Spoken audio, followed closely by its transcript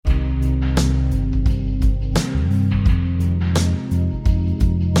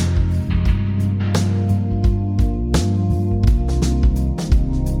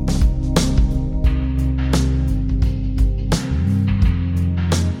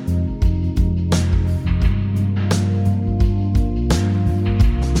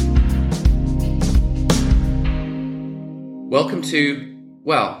Welcome to,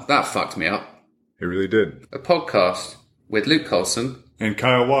 well, that fucked me up. It really did. A podcast with Luke Colson. And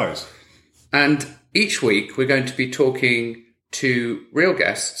Kyle Wise. And each week we're going to be talking to real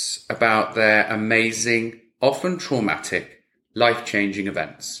guests about their amazing, often traumatic, life-changing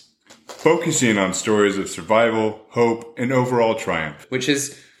events. Focusing on stories of survival, hope, and overall triumph. Which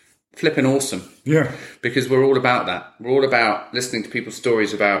is flipping awesome. Yeah. Because we're all about that. We're all about listening to people's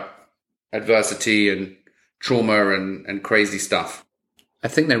stories about adversity and trauma and crazy stuff. I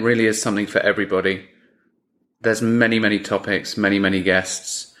think there really is something for everybody. There's many, many topics, many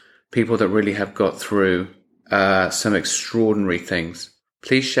guests, people that really have got through some extraordinary things.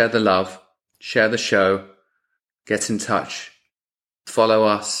 Please share the love, share the show, get in touch, follow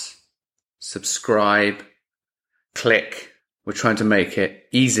us, subscribe, click. We're trying to make it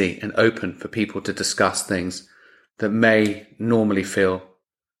easy and open for people to discuss things that may normally feel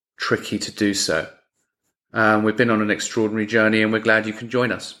tricky to do so. We've been on an extraordinary journey and we're glad you can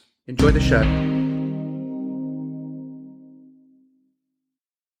join us. Enjoy the show.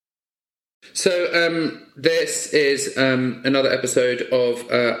 So this is another episode of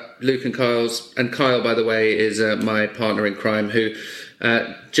Luke and Kyle's. And Kyle, by the way, is my partner in crime who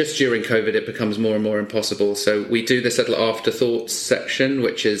just during COVID, it becomes more and more impossible. So we do this little afterthoughts section,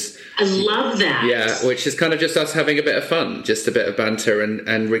 which is... I love that. Yeah, which is kind of just us having a bit of fun, just a bit of banter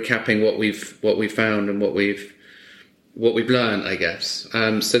and recapping what we've found and what we've learned, I guess.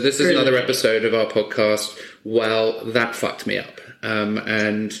 So this is another episode of our podcast, Well, That Fucked Me Up.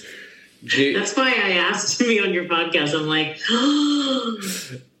 And... That's why I asked to be on your podcast. I'm like...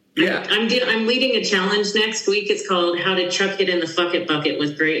 Yeah, I'm leading a challenge next week. It's called How to Chuck It in the Fuck It Bucket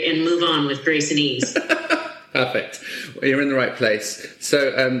with Grace and Move On with Grace and Ease. Perfect. Well, you're in the right place.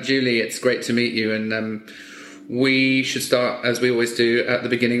 So, Julie, it's great to meet you. And we should start, as we always do, at the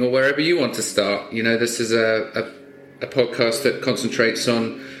beginning or wherever you want to start. You know, this is a podcast that concentrates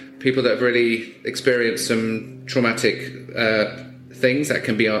on people that have really experienced some traumatic things. That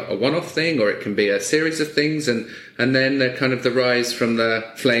can be a one-off thing, or it can be a series of things, and then the kind of the rise from the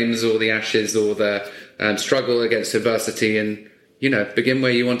flames or the ashes or the struggle against adversity, and begin where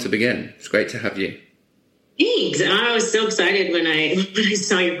you want to begin. It's great to have you. Thanks. I was so excited when I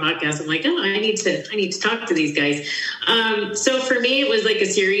saw your podcast. I'm like, I need to talk to these guys. So for me, it was like a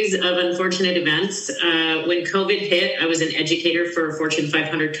series of unfortunate events. When COVID hit, I was an educator for a Fortune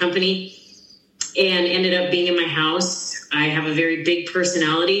 500 company and ended up being in my house. I have a very big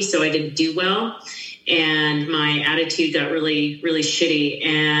personality, so I didn't do well. And my attitude got really, really shitty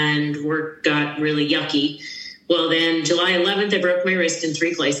and work got really yucky. Well, then July 11th, I broke my wrist in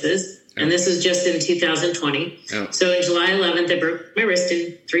 3 places. And this was just in 2020. Oh. So in July 11th, I broke my wrist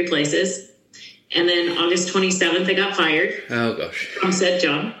in 3 places. And then August 27th, I got fired. Oh, gosh. From said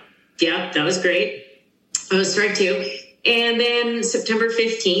job. Yeah, that was great. I was strike 2. And then September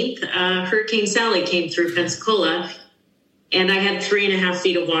 15th, Hurricane Sally came through Pensacola. And I had 3.5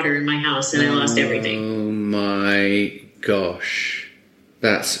 feet of water in my house, and I lost everything. Oh, my gosh.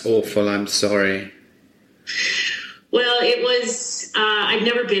 That's awful. I'm sorry. Well, it was... I've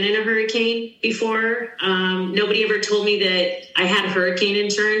never been in a hurricane before. Nobody ever told me that I had hurricane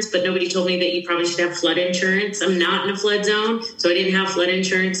insurance, but nobody told me that you probably should have flood insurance. I'm not in a flood zone, so I didn't have flood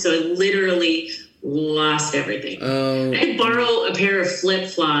insurance, so I literally... lost everything. I had to borrow a pair of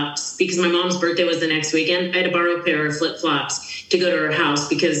flip-flops because my mom's birthday was the next weekend. I had to borrow a pair of flip-flops to go to her house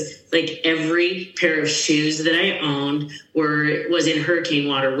because every pair of shoes that I owned was in hurricane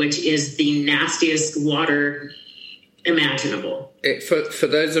water, which is the nastiest water imaginable. For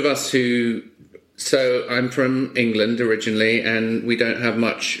those of us so I'm from England originally, and we don't have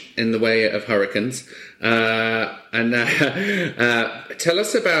much in the way of hurricanes. Tell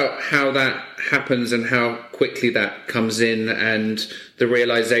us about how that happens and how quickly that comes in, and the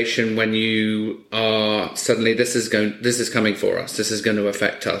realization when you are suddenly this is coming for us. This is going to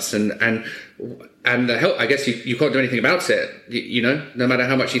affect us, and the help. I guess you can't do anything about it. No matter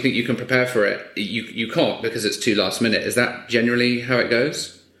how much you think you can prepare for it, you can't because it's too last minute. Is that generally how it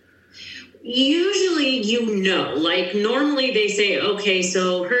goes? Usually, normally they say, okay,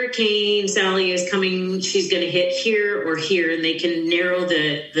 so Hurricane Sally is coming. She's going to hit here or here, and they can narrow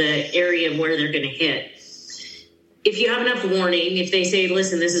the area where they're going to hit. If you have enough warning, if they say,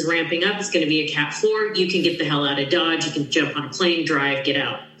 listen, this is ramping up, it's going to be a Cat 4, you can get the hell out of Dodge. You can jump on a plane, drive, get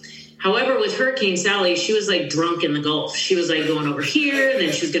out. However, with Hurricane Sally, she was like drunk in the Gulf. She was like going over here, and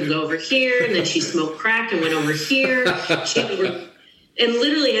then she was going to go over here, and then she smoked crack and went over here. And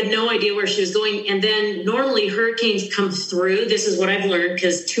literally had no idea where she was going. And then normally hurricanes come through. This is what I've learned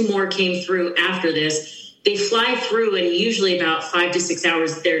because 2 more came through after this. They fly through, and usually about 5 to 6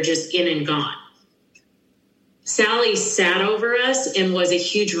 hours, they're just in and gone. Sally sat over us and was a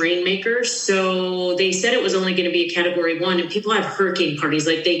huge rainmaker. So they said it was only going to be a category 1, and people have hurricane parties.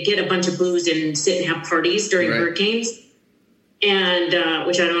 Like they get a bunch of booze and sit and have parties during hurricanes, and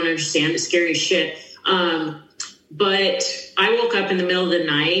which I don't understand. It's scary as shit. But I woke up in the middle of the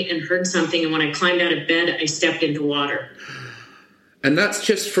night and heard something. And when I climbed out of bed, I stepped into water. And that's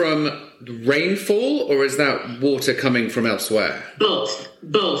just from rainfall, or is that water coming from elsewhere? Both.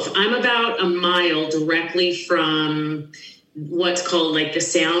 I'm about a mile directly from what's called like the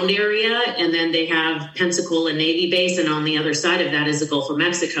Sound area. And then they have Pensacola Navy Base. And on the other side of that is the Gulf of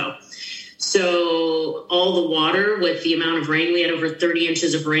Mexico. So all the water with the amount of rain, we had over 30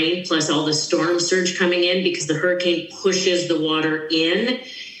 inches of rain, plus all the storm surge coming in because the hurricane pushes the water in.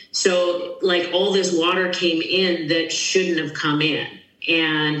 So like all this water came in that shouldn't have come in.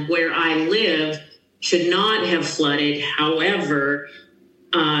 And where I live should not have flooded. However,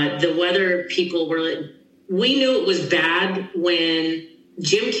 the weather people we knew it was bad when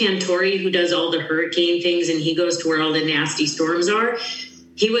Jim Cantori, who does all the hurricane things and he goes to where all the nasty storms are,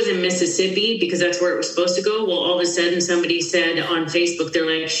 he was in Mississippi because that's where it was supposed to go. Well, all of a sudden somebody said on Facebook, they're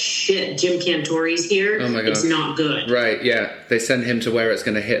like, shit, Jim Cantori's here. Oh my God. It's not good. Right, yeah. They send him to where it's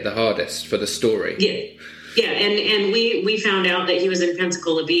going to hit the hardest for the story. Yeah, and we found out that he was in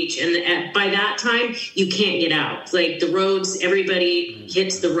Pensacola Beach. And by that time, you can't get out. Like the roads, everybody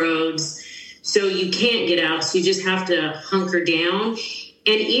hits the roads. So you can't get out. So you just have to hunker down.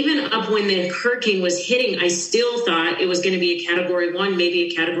 And even up when the hurricane was hitting, I still thought it was going to be a category 1, maybe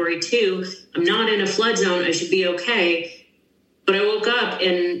a category 2. I'm not in a flood zone. I should be okay. But I woke up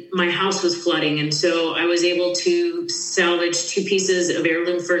and my house was flooding. And so I was able to salvage 2 pieces of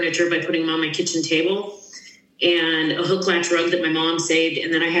heirloom furniture by putting them on my kitchen table and a hook latch rug that my mom saved.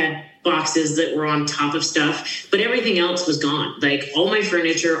 And then I had boxes that were on top of stuff. But everything else was gone. Like all my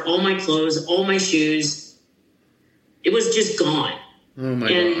furniture, all my clothes, all my shoes. It was just gone. Oh my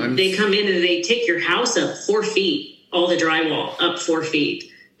God. God. They come in and they take your house up 4 feet, all the drywall up 4 feet.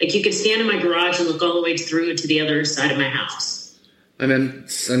 Like you could stand in my garage and look all the way through to the other side of my house. I'm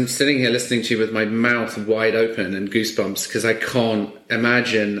sitting here listening to you with my mouth wide open and goosebumps because I can't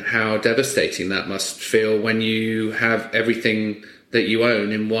imagine how devastating that must feel when you have everything that you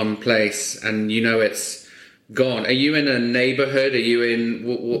own in one place and you know it's gone. Are you in a neighborhood? Are you in,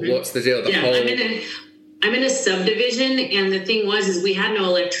 what's the deal? I'm in a subdivision, and the thing is we had no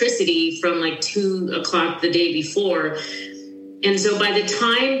electricity from like 2 o'clock the day before. And so by the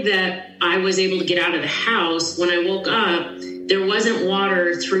time that I was able to get out of the house, when I woke up, there wasn't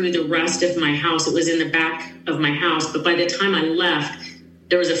water through the rest of my house. It was in the back of my house. But by the time I left,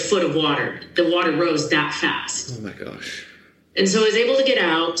 there was a foot of water. The water rose that fast. Oh my gosh. And so I was able to get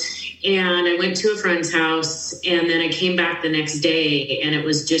out, and I went to a friend's house, and then I came back the next day, and it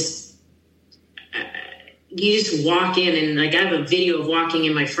was just, you just walk in, and like I have a video of walking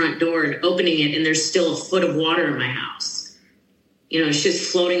in my front door and opening it, and there's still a foot of water in my house. You know, it's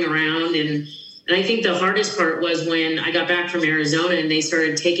just floating around. And I think the hardest part was when I got back from Arizona and they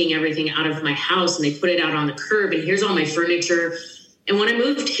started taking everything out of my house and they put it out on the curb, and here's all my furniture. And when I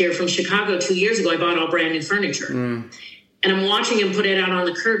moved here from Chicago 2 years ago, I bought all brand new furniture. And I'm watching them put it out on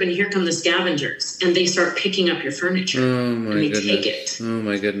the curb, and here come the scavengers, and they start picking up your furniture. Oh my and they goodness. take it. Oh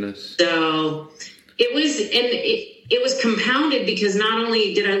my goodness. So it was compounded because not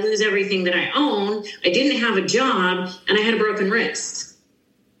only did I lose everything that I own, I didn't have a job, and I had a broken wrist.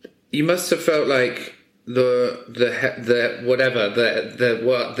 You must have felt like the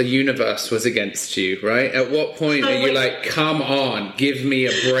universe was against you, right? At what point are you like, come on, give me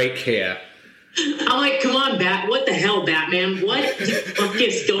a break here? I'm like, come on, what the hell, Batman? What the fuck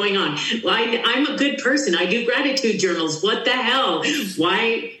is going on? Well, I'm a good person. I do gratitude journals. What the hell?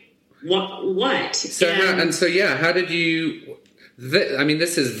 Why? What? How did you...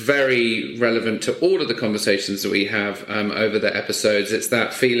 this is very relevant to all of the conversations that we have over the episodes. It's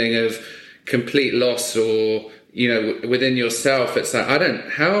that feeling of complete loss, or, you know, within yourself. It's like, how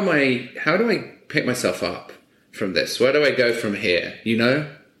do I pick myself up from this? Where do I go from here? You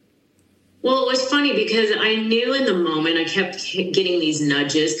know? Well, it was funny because I knew in the moment I kept getting these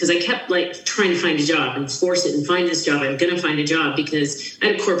nudges because I kept like trying to find a job and force it and find this job. I'm going to find a job because I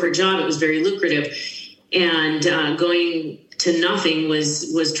had a corporate job. It was very lucrative, and going to nothing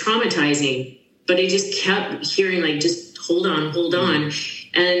was traumatizing. But I just kept hearing like, just hold on.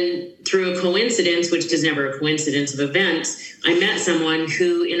 And through a coincidence, which is never a coincidence of events, I met someone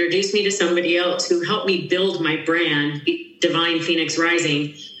who introduced me to somebody else who helped me build my brand, Divine Phoenix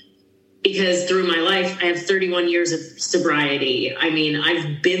Rising. Because through my life, I have 31 years of sobriety. I mean,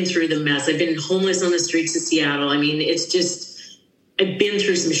 I've been through the mess. I've been homeless on the streets of Seattle. I mean, it's just, I've been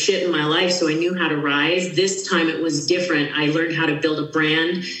through some shit in my life, so I knew how to rise. This time it was different. I learned how to build a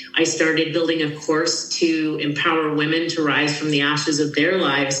brand. I started building a course to empower women to rise from the ashes of their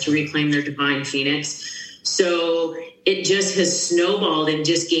lives to reclaim their divine phoenix. So it just has snowballed and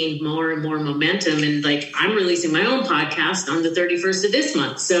just gained more and more momentum. And like, I'm releasing my own podcast on the 31st of this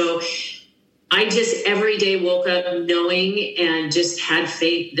month. So I just every day woke up knowing and just had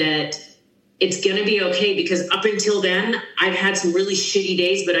faith that it's going to be okay, because up until then, I've had some really shitty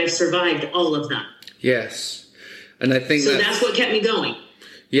days, but I've survived all of them. Yes. And I think so that's what kept me going.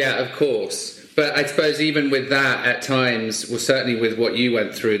 Yeah, of course. But I suppose even with that, at times, well, certainly with what you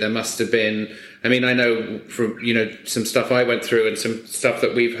went through, there must have been, I mean, I know from, some stuff I went through and some stuff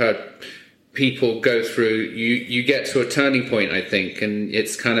that we've heard people go through, you get to a turning point, I think, and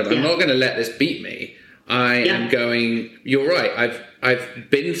it's kind of, I'm not going to let this beat me. I am going, you're right, I've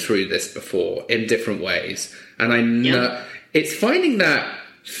been through this before in different ways, and I know it's finding that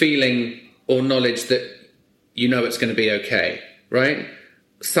feeling or knowledge that it's going to be okay, right?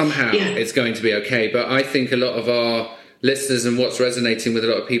 Somehow it's going to be okay. But I think a lot of our listeners and what's resonating with a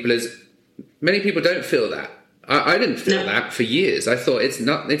lot of people is many people don't feel that. I didn't feel that for years. I thought it's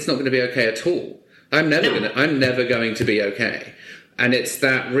not going to be okay at all. I'm never going to be okay. And it's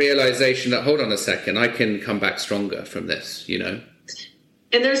that realization that, hold on a second, I can come back stronger from this, And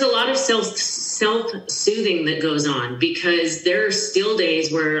there's a lot of self-soothing that goes on, because there are still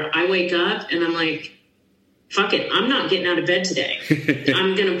days where I wake up and I'm like, fuck it, I'm not getting out of bed today.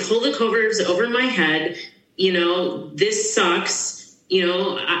 I'm going to pull the covers over my head. This sucks.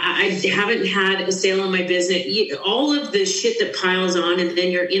 I haven't had a sale on my business. All of the shit that piles on, and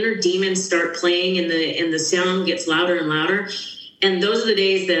then your inner demons start playing, and the sound gets louder and louder. And those are the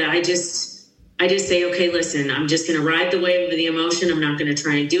days that I just say, okay, listen, I'm just going to ride the wave of the emotion. I'm not going to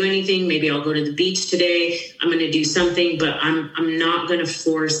try and do anything. Maybe I'll go to the beach today. I'm going to do something, but I'm not going to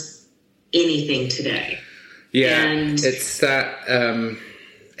force anything today. Yeah, and it's that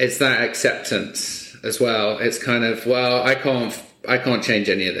acceptance as well. It's kind of, well, I can't change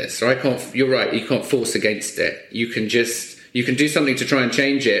any of this, or you're right, you can't force against it. You can do something to try and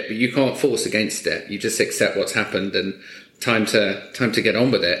change it, but you can't force against it. You just accept what's happened, and time to get on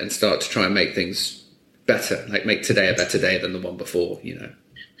with it and start to try and make things better, like make today a better day than the one before, And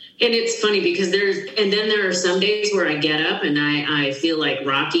it's funny because there are some days where I get up and I feel like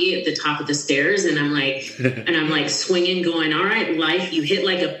Rocky at the top of the stairs, and I'm like swinging, going, all right, life, you hit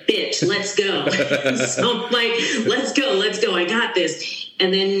like a bitch. Let's go. So I'm like, let's go. I got this.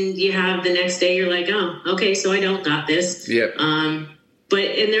 And then you have the next day, you're like, oh, okay, so I don't got this. Yep.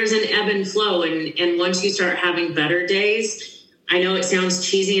 And there's an ebb and flow. And once you start having better days, I know it sounds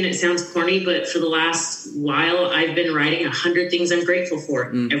cheesy and it sounds corny, but for the last while, I've been writing 100 things I'm grateful for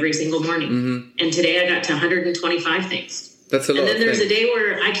every single morning. Mm-hmm. And today I got to 125 things. That's a lot. And then there's a day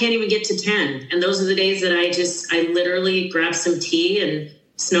where I can't even get to 10. And those are the days that I literally grab some tea and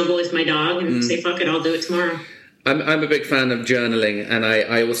snuggle with my dog and say, fuck it, I'll do it tomorrow. I'm a big fan of journaling, and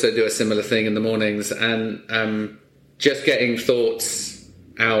I also do a similar thing in the mornings, and just getting thoughts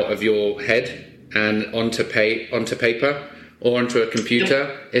out of your head and onto paper or onto a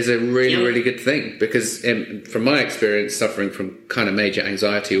computer is a really, really good thing, because from my experience, suffering from kind of major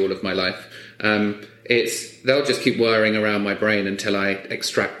anxiety all of my life, they'll just keep whirring around my brain until I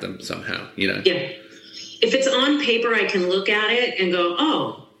extract them somehow, Yeah. If it's on paper, I can look at it and go,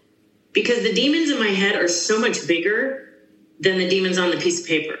 oh, because the demons in my head are so much bigger than the demons on the piece of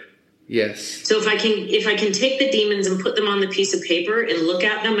paper. Yes. So if I can take the demons and put them on the piece of paper and look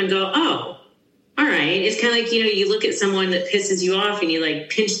at them and go, oh, all right. It's kind of like, you look at someone that pisses you off and you like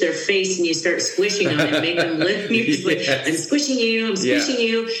pinch their face and you start squishing them and make them lift. And you're just like, I'm squishing you.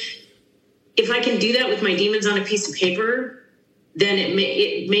 If I can do that with my demons on a piece of paper, then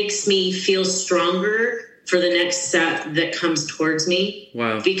it makes me feel stronger for the next set that comes towards me.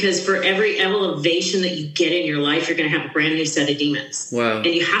 Wow. Because for every elevation that you get in your life, you're going to have a brand new set of demons. Wow. And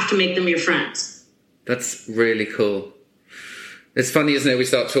you have to make them your friends. That's really cool. It's funny, isn't it? We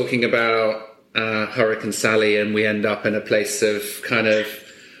start talking about Hurricane Sally and we end up in a place of kind of,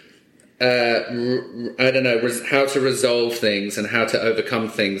 how to resolve things and how to overcome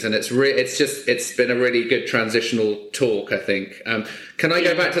things. And it's been a really good transitional talk, I think. Can I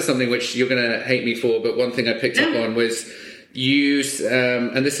go back to something which you're going to hate me for, but one thing I picked up on was you,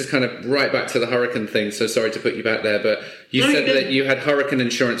 and this is kind of right back to the hurricane thing, so sorry to put you back there, but you said that you had hurricane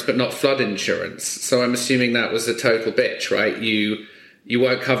insurance but not flood insurance. So I'm assuming that was a total bitch, right? You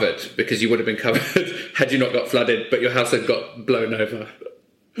weren't covered because you would have been covered had you not got flooded, but your house had got blown over.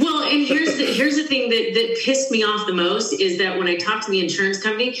 Well, and here's the thing that pissed me off the most is that when I talked to the insurance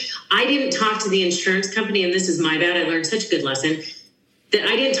company, I didn't talk to the insurance company, and this is my bad. I learned such a good lesson. that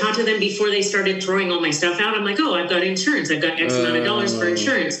I didn't talk to them before they started throwing all my stuff out. I'm like, oh, I've got insurance. I've got X amount of dollars for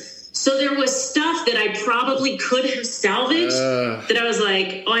insurance. So there was stuff that I probably could have salvaged that I was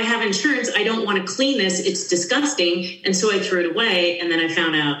like, oh, I have insurance. I don't want to clean this. It's disgusting. And so I threw it away. And then I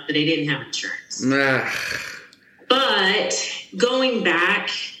found out that I didn't have insurance. But going back,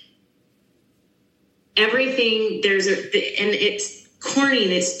 everything and it's corny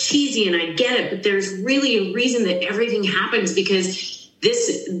and it's cheesy and I get it, but there's really a reason that everything happens, because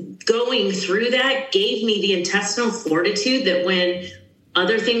this going through that gave me the intestinal fortitude that when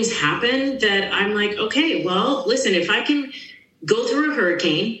other things happen, that I'm like, okay, well, listen, if I can go through a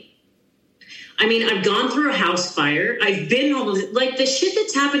hurricane, I mean, I've gone through a house fire. I've been almost like the shit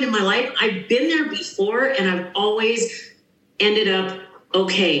that's happened in my life. I've been there before, and I've always ended up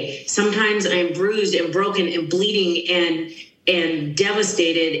okay. Sometimes I'm bruised and broken and bleeding and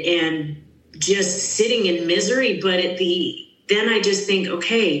devastated and just sitting in misery. But then I just think,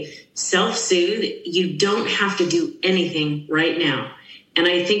 okay, self-soothe. You don't have to do anything right now. And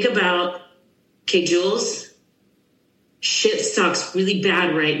I think about, okay, Jules, shit sucks really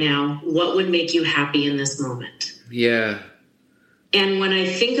bad right now. What would make you happy in this moment? Yeah. And when I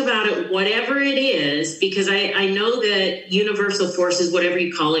think about it, whatever it is, because I know that universal forces, whatever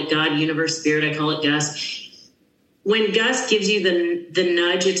you call it, God, universe, spirit, I call it Gus. When Gus gives you the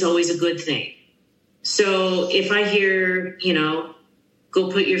nudge, it's always a good thing. So if I hear, go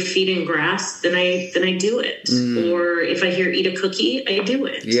put your feet in grass, then I do it. Or if I hear eat a cookie, I do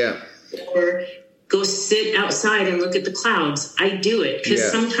it. Yeah. Or go sit outside and look at the clouds. I do it.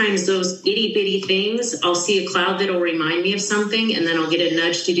 Because sometimes those itty bitty things, I'll see a cloud that'll remind me of something, and then I'll get a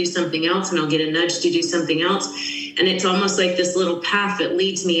nudge to do something else, and I'll get a nudge to do something else. And it's almost like this little path that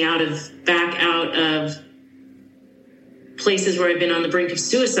leads me back out of places where I've been on the brink of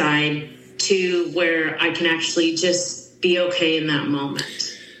suicide to where I can actually just be okay in that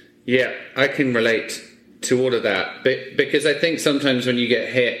moment. Yeah, I can relate to all of that. Because I think sometimes when you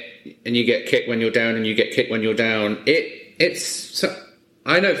get hit and you get kicked when you're down and you get kicked when you're down, it's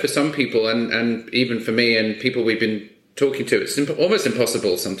I know for some people and even for me and people we've been talking to, it's almost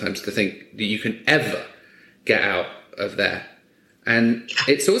impossible sometimes to think that you can ever get out of there. And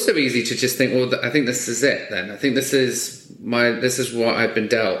it's also easy to just think, well, I think this is it then. I think this is what I've been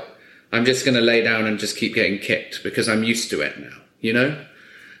dealt. I'm just going to lay down and just keep getting kicked because I'm used to it now,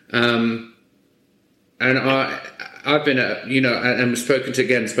 And I've been, and spoken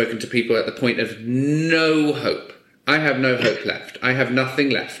to people at the point of no hope. I have no hope left. I have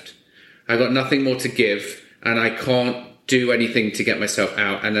nothing left. I've got nothing more to give, and I can't do anything to get myself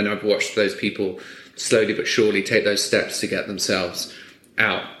out. And then I've watched those people slowly but surely take those steps to get themselves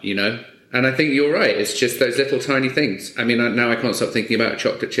out, And I think you're right. It's just those little tiny things. I mean, now I can't stop thinking about a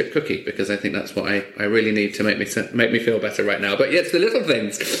chocolate chip cookie because I think that's what I really need to make me feel better right now. But yeah, it's the little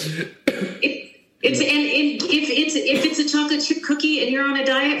things. If it's a chocolate chip cookie and you're on a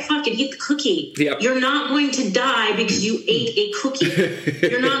diet, fucking eat the cookie. Yep. You're not going to die because you ate a cookie.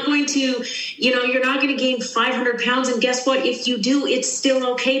 You're not going to, you're not going to gain 500 pounds. And guess what? If you do, it's still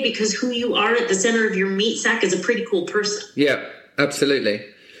okay because who you are at the center of your meat sack is a pretty cool person. Yeah, absolutely.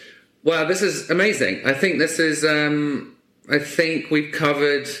 Wow, this is amazing. I think this is, I think we've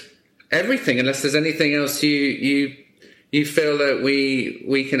covered everything, unless there's anything else you feel that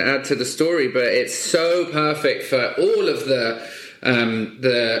we can add to the story, but it's so perfect for all of the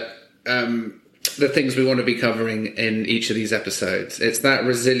things we want to be covering in each of these episodes. It's that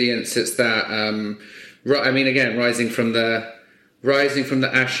resilience. It's that, again, rising from the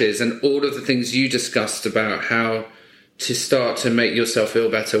ashes and all of the things you discussed about how to start to make yourself feel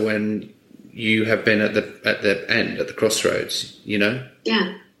better when you have been at the end, at the crossroads,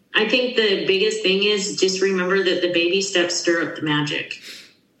 Yeah. I think the biggest thing is just remember that the baby steps stir up the magic.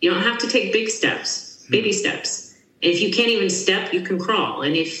 You don't have to take big steps, baby steps. And if you can't even step, you can crawl.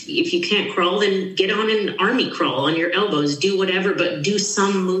 And if you can't crawl, then get on an army crawl on your elbows, do whatever, but do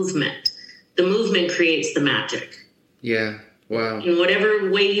some movement. The movement creates the magic. Yeah. Wow. In whatever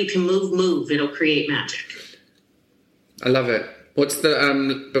way you can move, it'll create magic. I love it. What's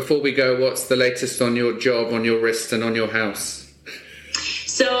the before we go, what's the latest on your job, on your wrist and on your house?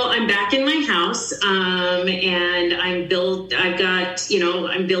 So I'm back in my house, and I'm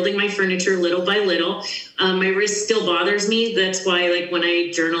building my furniture little by little. My wrist still bothers me. That's why, like, when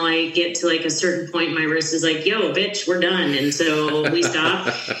I journal, I get to like a certain point, my wrist is like, yo, bitch, we're done. And so we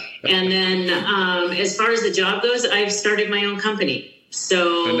stop. And then, as far as the job goes, I've started my own company.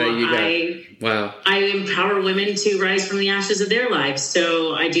 So I empower women to rise from the ashes of their lives.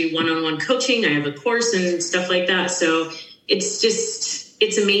 So I do one-on-one coaching. I have a course and stuff like that. So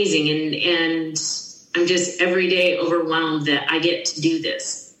it's amazing. And I'm just every day overwhelmed that I get to do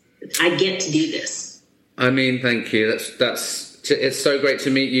this. I get to do this. I mean, thank you. It's so great to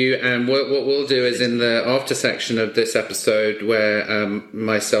meet you. And what we'll do is in the after section of this episode, where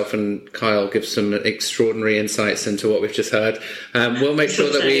myself and Kyle give some extraordinary insights into what we've just heard, we'll make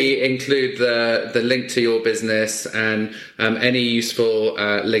sure that we include the link to your business and any useful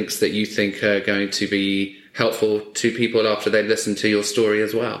links that you think are going to be helpful to people after they listen to your story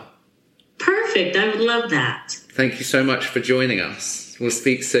as well. Perfect. I would love that. Thank you so much for joining us. We'll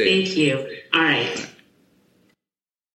speak soon. Thank you. All right.